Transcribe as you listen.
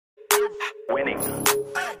Winning.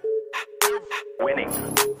 Winning.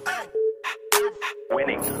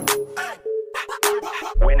 Winning.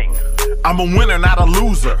 Winning. I'm a winner, not a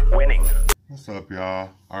loser. Winning. What's up,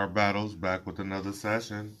 y'all? Our Battles back with another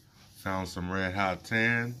session. Found some red hot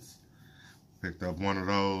 10s. Picked up one of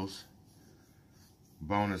those.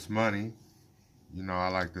 Bonus money. You know, I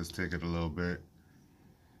like this ticket a little bit.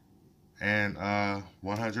 And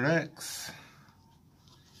 100X.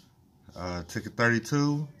 Ticket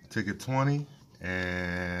 32, ticket 20,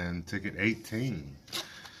 and ticket 18.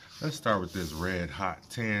 Let's start with this red hot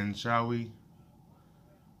 10, shall we?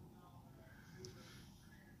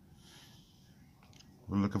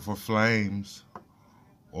 We're looking for flames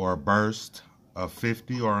or a burst of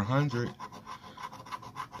 50 or 100.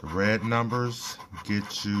 The red numbers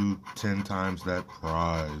get you 10 times that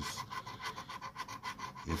prize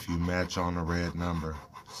if you match on a red number.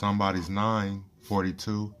 Somebody's 9,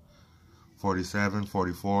 42, 47,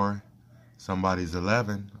 44. Somebody's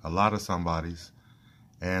 11, a lot of somebodies,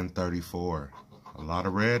 and 34. A lot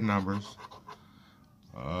of red numbers.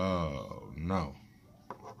 Oh, no.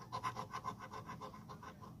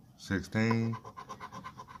 16,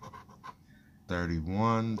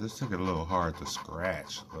 31. This took it a little hard to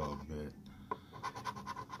scratch a little bit.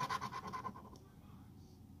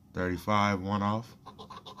 35, one off.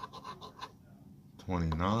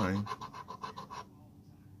 29.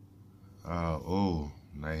 Oh,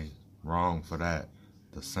 they wrong for that.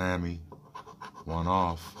 The Sammy, one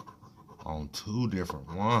off on two different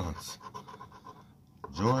ones.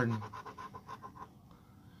 Jordan,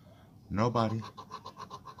 nobody.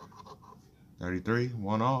 33,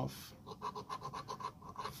 one off.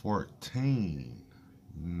 14,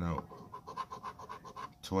 no.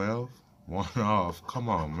 12, one off. Come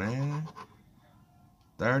on, man.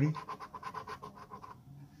 30,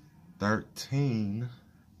 13,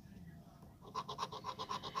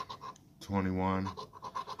 21,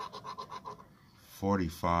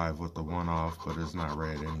 45 with the one off, but it's not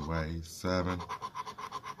red anyway. 7,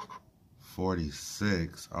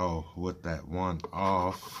 46, oh, with that one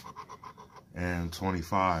off, and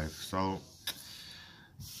 25. So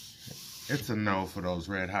it's a no for those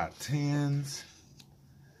red hot 10s.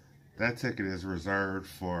 That ticket is reserved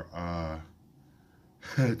for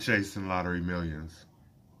chasing lottery millions.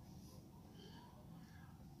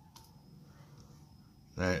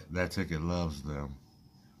 That ticket loves them.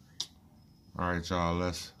 All right, y'all,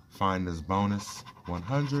 let's find this bonus.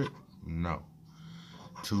 100, no.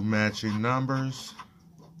 2 matching numbers,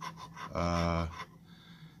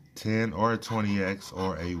 10 or a 20X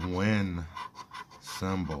or a win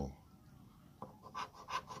symbol.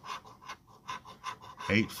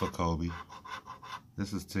 8 for Kobe.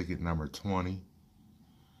 This is ticket number 20.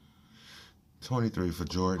 23 for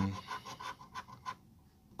Jordan.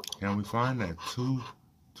 Can we find that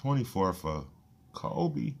 224 for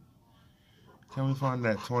Kobe? Can we find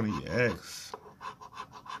that 20X?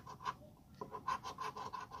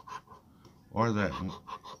 Or that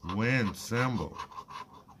win symbol?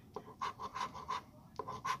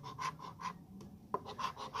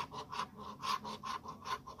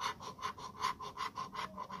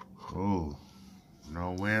 Oh,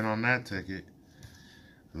 no win on that ticket.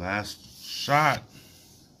 Last shot.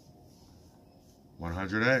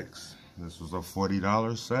 100X. This was a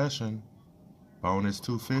 $40 session. Bonus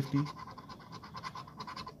 250.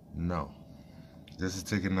 No. This is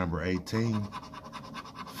ticket number 18.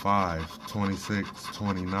 5, 26,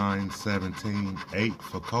 29, 17, 8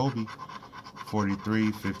 for Kobe.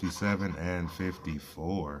 43, 57, and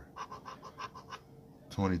 54.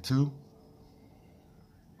 22.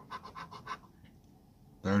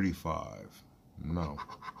 35. No.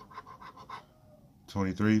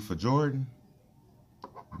 23 for Jordan.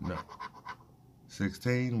 No.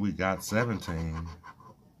 16, we got 17.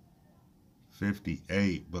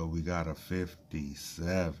 58, but we got a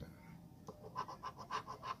 57.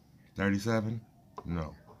 37?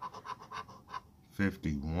 No.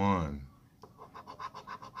 51.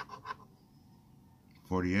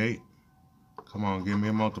 48. Come on, give me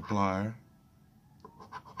a multiplier.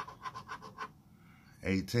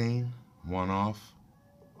 18, one off.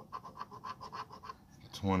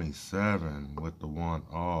 27 with the one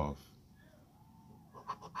off.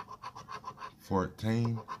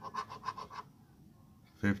 14,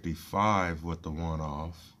 55 with the one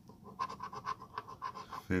off.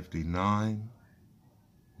 59,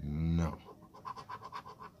 no.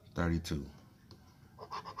 32,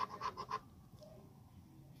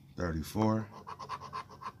 34,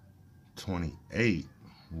 28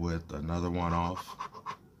 with another one off.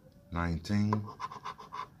 19,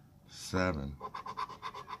 7,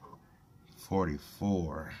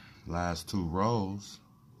 44. Last 2 rows.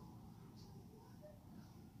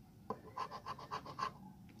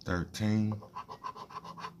 13,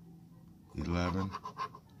 11,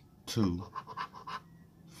 2,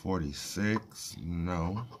 46,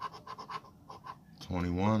 no,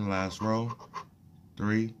 21, last row,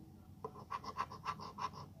 3,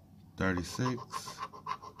 36,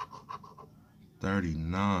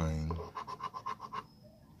 39,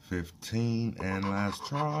 15, and last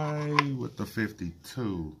try with the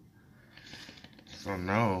 52. So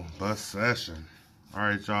no, bust session.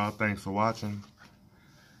 Alright y'all, thanks for watching.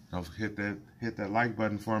 Don't forget hit that like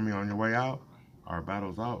button for me on your way out. Our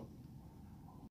battle's out.